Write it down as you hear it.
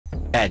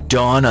At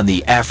dawn on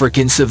the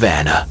African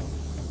savanna,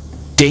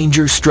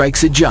 danger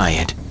strikes a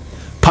giant.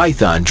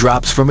 Python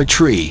drops from a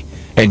tree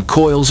and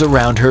coils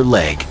around her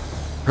leg.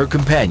 Her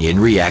companion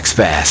reacts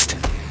fast,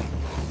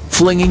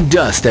 flinging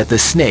dust at the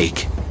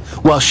snake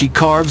while she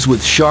carves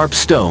with sharp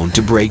stone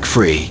to break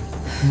free.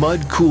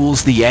 Mud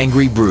cools the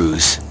angry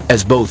bruise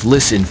as both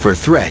listen for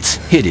threats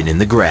hidden in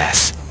the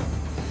grass.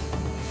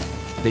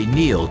 They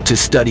kneel to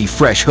study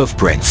fresh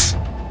hoofprints,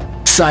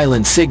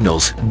 silent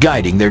signals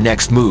guiding their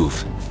next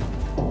move.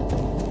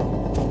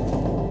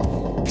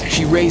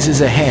 She raises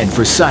a hand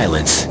for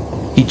silence.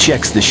 He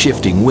checks the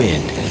shifting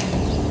wind.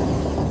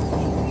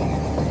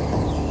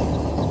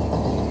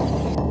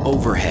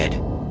 Overhead,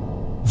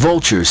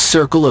 vultures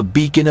circle a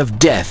beacon of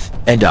death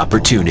and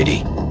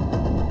opportunity.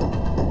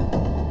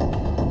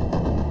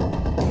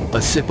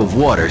 A sip of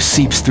water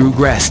seeps through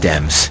grass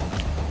stems.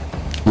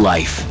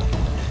 Life,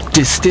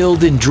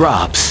 distilled in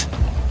drops.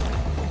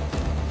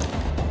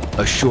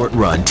 A short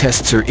run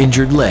tests her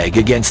injured leg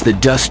against the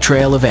dust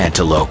trail of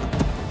antelope.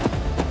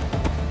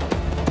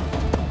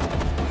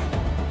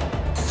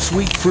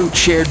 Sweet fruit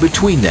shared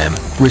between them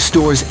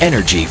restores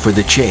energy for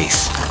the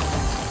chase.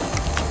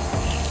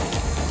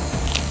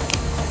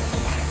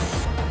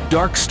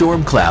 Dark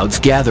storm clouds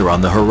gather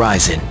on the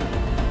horizon.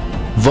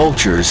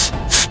 Vultures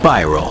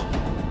spiral,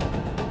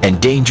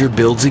 and danger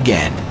builds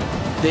again.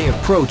 They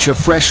approach a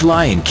fresh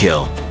lion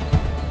kill,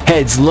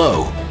 heads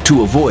low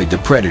to avoid the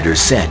predator's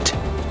scent.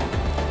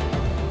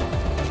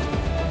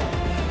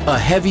 A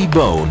heavy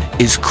bone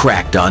is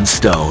cracked on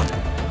stone,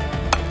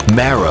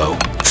 marrow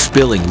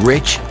spilling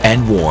rich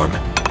and warm.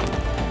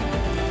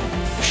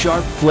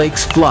 Sharp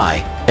flakes fly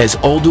as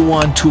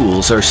Oldowan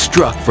tools are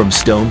struck from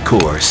stone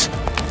cores.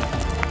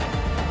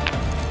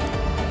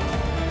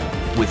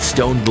 With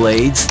stone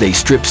blades, they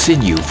strip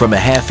sinew from a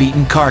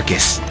half-eaten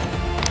carcass.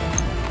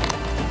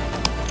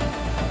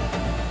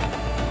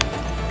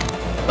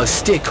 A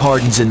stick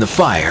hardens in the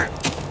fire,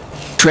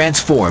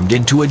 transformed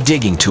into a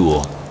digging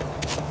tool.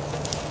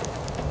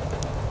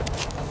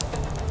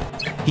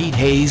 Heat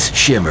haze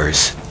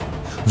shimmers.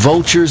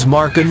 Vultures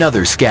mark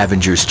another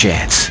scavenger's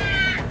chance.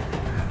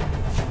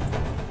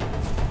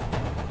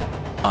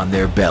 On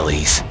their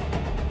bellies,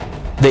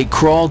 they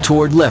crawl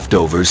toward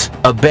leftovers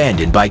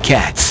abandoned by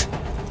cats.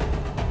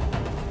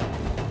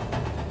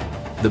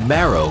 The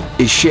marrow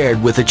is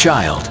shared with a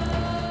child.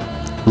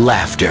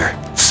 Laughter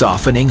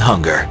softening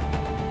hunger.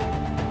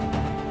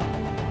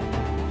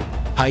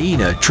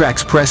 Hyena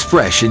tracks press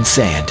fresh in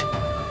sand.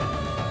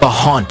 A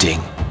haunting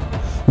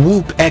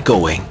whoop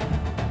echoing.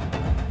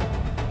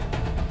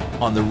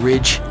 On the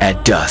ridge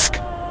at dusk,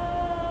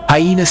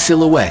 hyena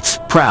silhouettes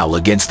prowl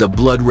against a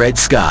blood-red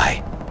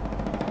sky.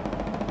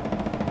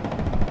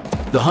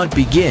 The hunt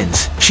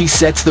begins. She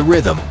sets the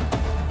rhythm.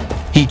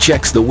 He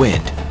checks the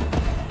wind.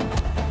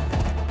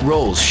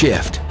 Roles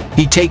shift.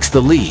 He takes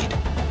the lead.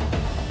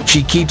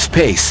 She keeps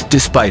pace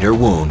despite her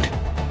wound.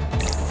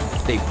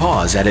 They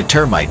pause at a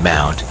termite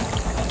mound,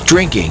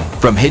 drinking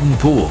from hidden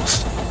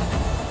pools.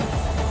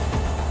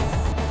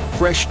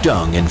 Fresh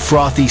dung and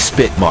frothy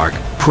spit mark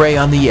prey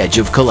on the edge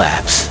of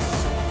collapse.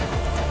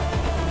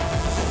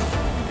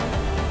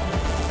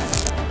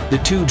 The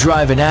two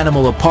drive an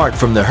animal apart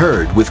from the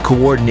herd with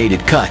coordinated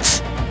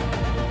cuts.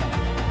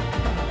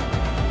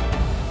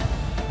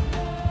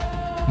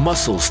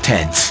 Muscles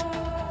tense.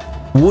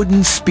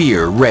 Wooden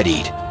spear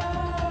readied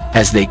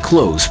as they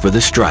close for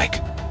the strike.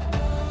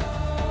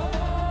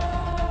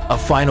 A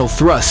final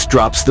thrust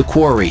drops the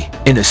quarry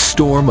in a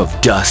storm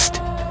of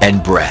dust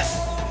and breath.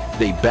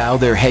 They bow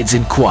their heads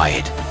in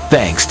quiet,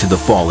 thanks to the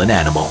fallen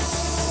animal.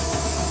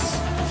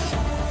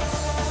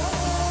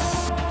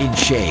 In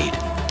shade,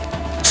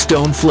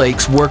 stone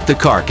flakes work the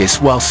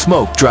carcass while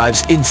smoke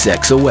drives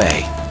insects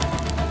away.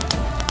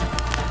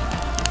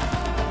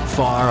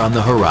 Far on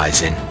the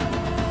horizon,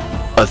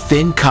 a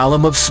thin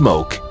column of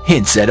smoke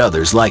hints at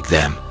others like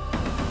them.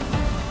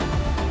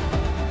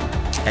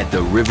 At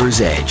the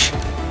river's edge,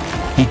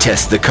 he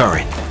tests the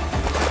current.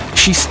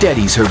 She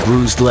steadies her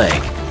bruised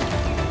leg.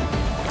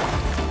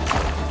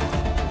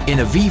 In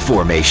a V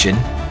formation,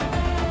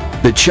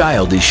 the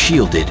child is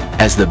shielded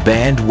as the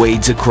band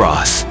wades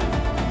across.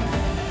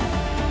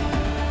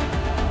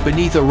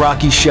 Beneath a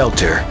rocky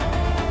shelter,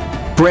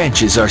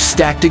 branches are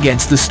stacked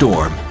against the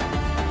storm.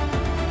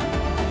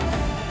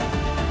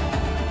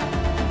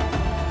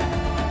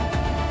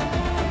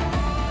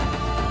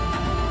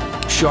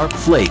 Sharp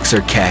flakes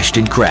are cached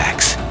in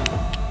cracks.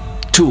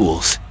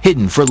 Tools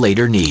hidden for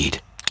later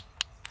need.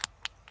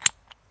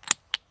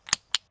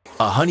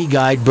 A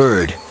honey-guide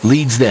bird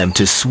leads them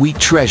to sweet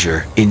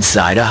treasure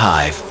inside a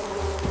hive.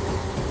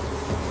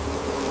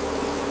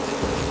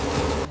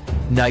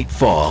 Night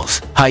falls.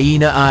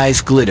 Hyena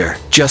eyes glitter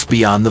just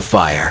beyond the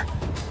fire.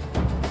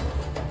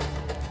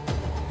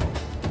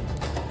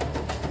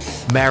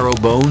 Marrow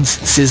bones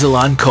sizzle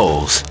on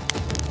coals.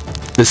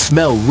 The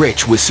smell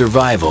rich with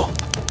survival.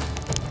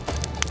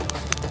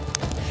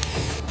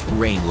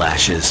 Rain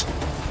lashes,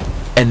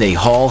 and they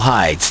haul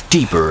hides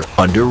deeper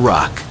under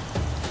rock.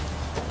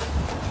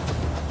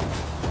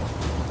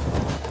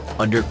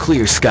 Under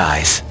clear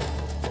skies,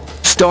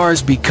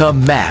 stars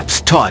become maps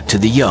taught to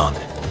the young.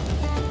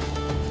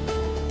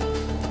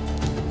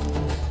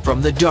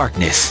 From the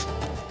darkness,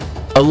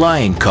 a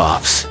lion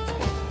coughs.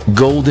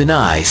 Golden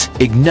eyes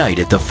ignite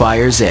at the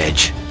fire's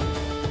edge.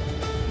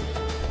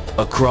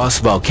 Across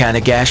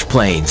volcanic ash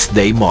plains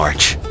they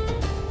march,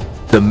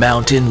 the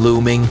mountain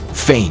looming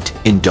faint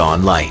in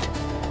dawn light.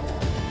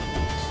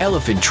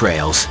 Elephant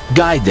trails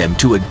guide them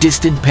to a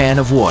distant pan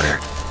of water.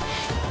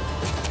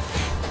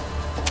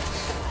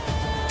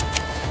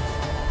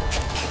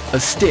 A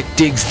stick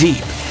digs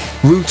deep.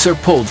 Roots are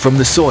pulled from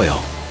the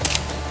soil.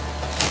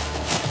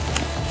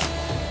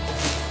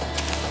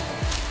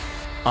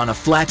 On a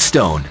flat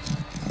stone,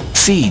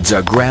 seeds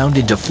are ground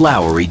into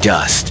floury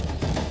dust.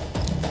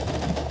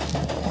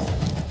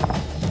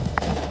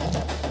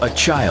 A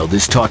child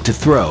is taught to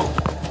throw,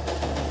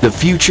 the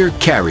future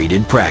carried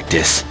in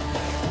practice.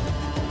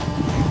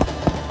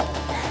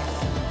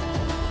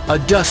 A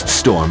dust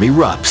storm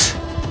erupts.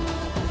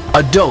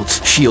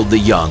 Adults shield the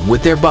young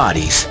with their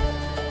bodies.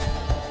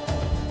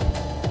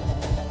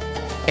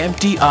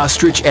 Empty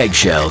ostrich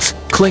eggshells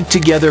clink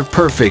together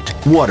perfect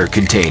water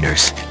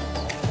containers.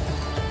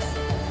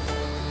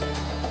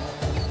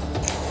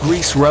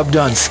 Grease rubbed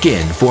on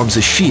skin forms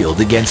a shield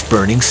against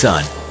burning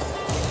sun.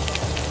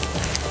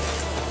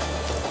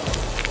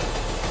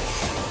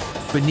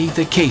 Beneath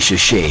acacia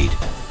shade,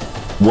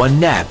 one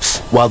naps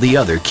while the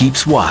other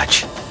keeps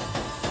watch.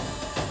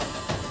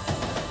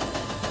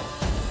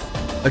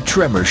 A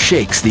tremor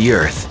shakes the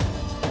earth,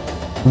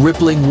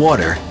 rippling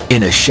water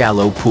in a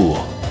shallow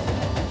pool.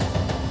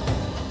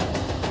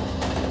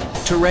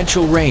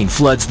 Torrential rain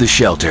floods the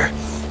shelter,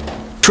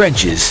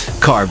 trenches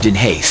carved in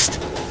haste.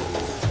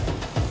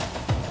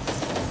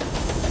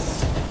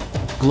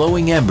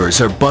 Glowing embers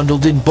are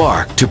bundled in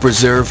bark to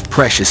preserve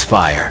precious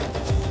fire.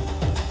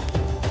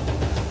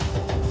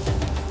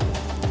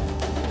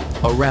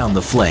 Around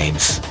the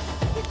flames,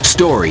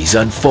 stories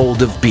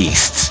unfold of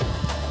beasts,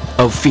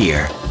 of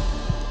fear,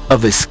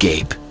 of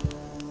escape.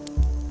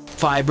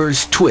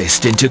 Fibers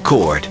twist into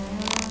cord,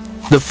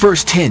 the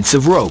first hints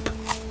of rope.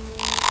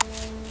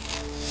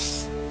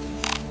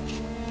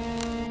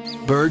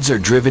 Birds are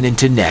driven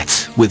into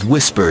nets with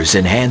whispers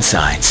and hand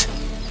signs.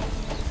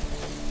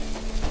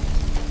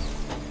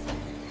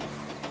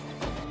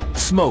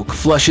 Smoke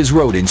flushes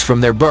rodents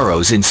from their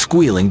burrows in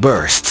squealing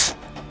bursts.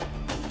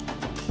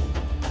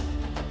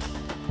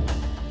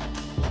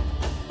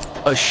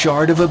 A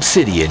shard of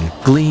obsidian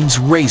gleams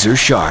razor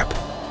sharp,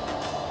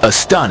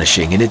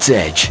 astonishing in its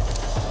edge.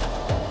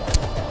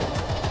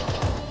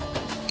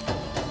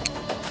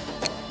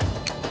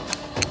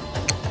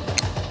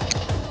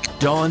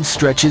 Dawn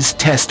stretches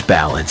test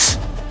balance.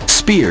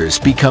 Spears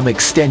become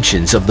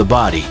extensions of the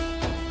body.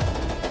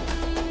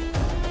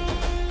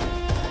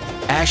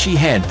 Ashy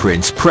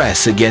handprints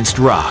press against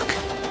rock.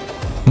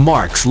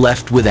 Marks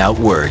left without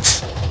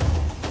words.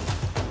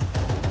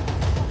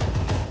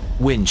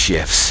 Wind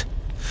shifts.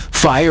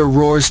 Fire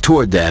roars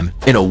toward them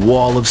in a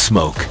wall of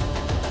smoke.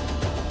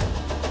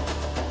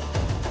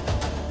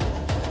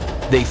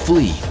 They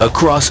flee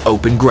across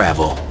open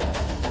gravel.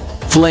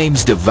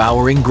 Flames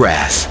devouring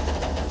grass.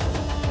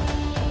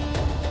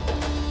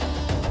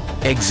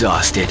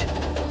 Exhausted,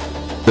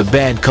 the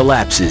band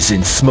collapses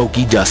in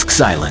smoky dusk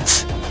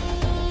silence.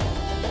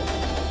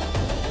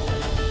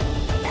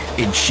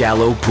 In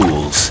shallow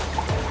pools,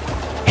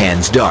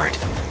 hands dart,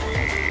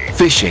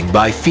 fishing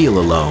by feel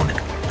alone.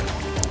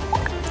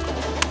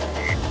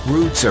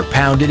 Roots are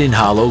pounded in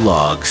hollow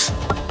logs,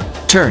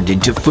 turned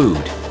into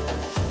food.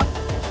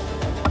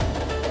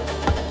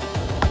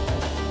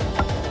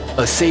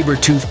 A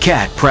saber-toothed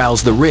cat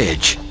prowls the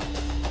ridge,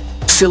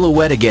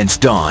 silhouette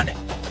against dawn.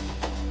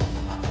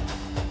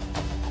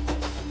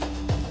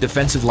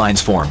 Defensive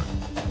lines form,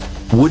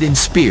 wooden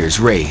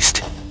spears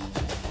raised,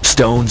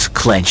 stones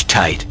clenched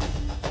tight.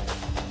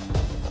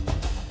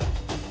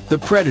 The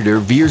predator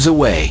veers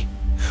away,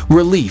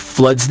 relief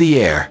floods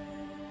the air.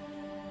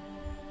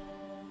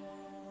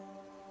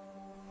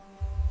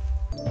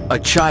 A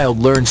child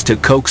learns to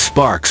coax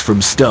sparks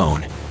from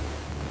stone,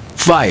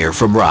 fire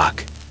from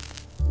rock.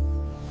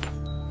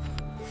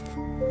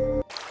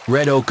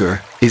 Red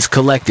ochre is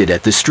collected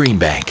at the stream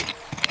bank,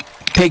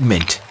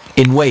 pigment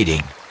in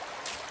waiting.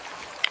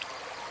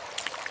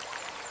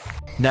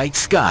 Night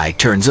sky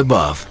turns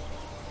above.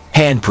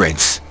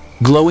 Handprints,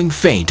 glowing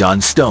faint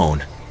on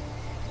stone.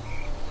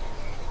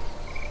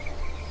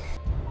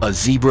 A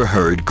zebra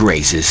herd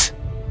grazes,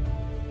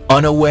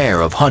 unaware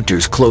of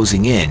hunters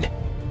closing in.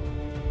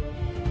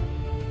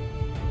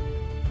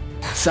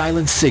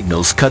 Silent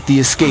signals cut the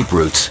escape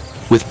routes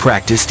with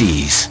practiced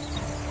ease.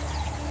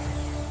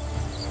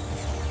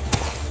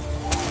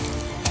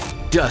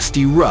 Dust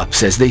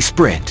erupts as they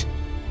sprint.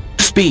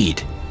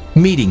 Speed,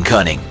 meeting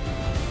cunning.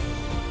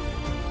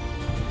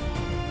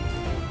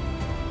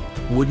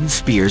 Wooden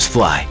spears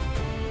fly,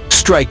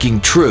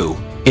 striking true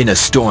in a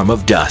storm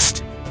of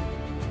dust.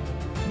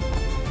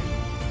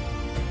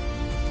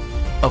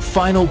 A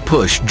final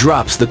push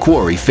drops the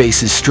quarry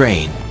faces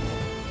strain,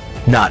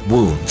 not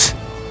wounds.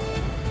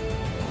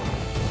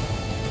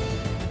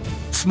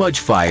 Smudge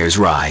fires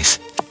rise.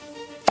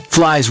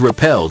 Flies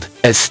repelled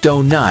as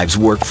stone knives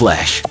work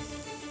flesh.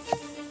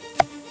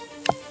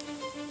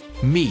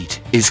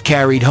 Meat is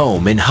carried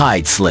home in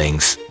hide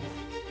slings.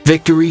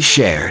 Victory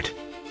shared.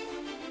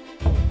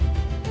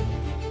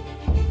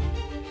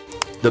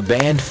 The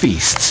band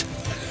feasts.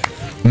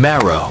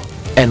 Marrow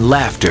and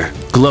laughter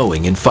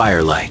glowing in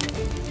firelight.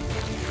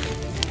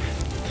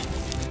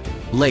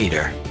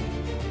 Later,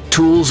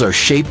 tools are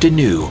shaped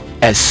anew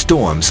as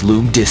storms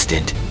loom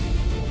distant.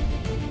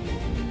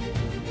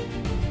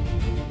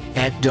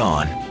 At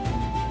dawn,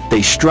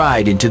 they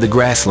stride into the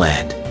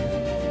grassland,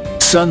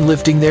 sun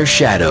lifting their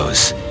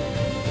shadows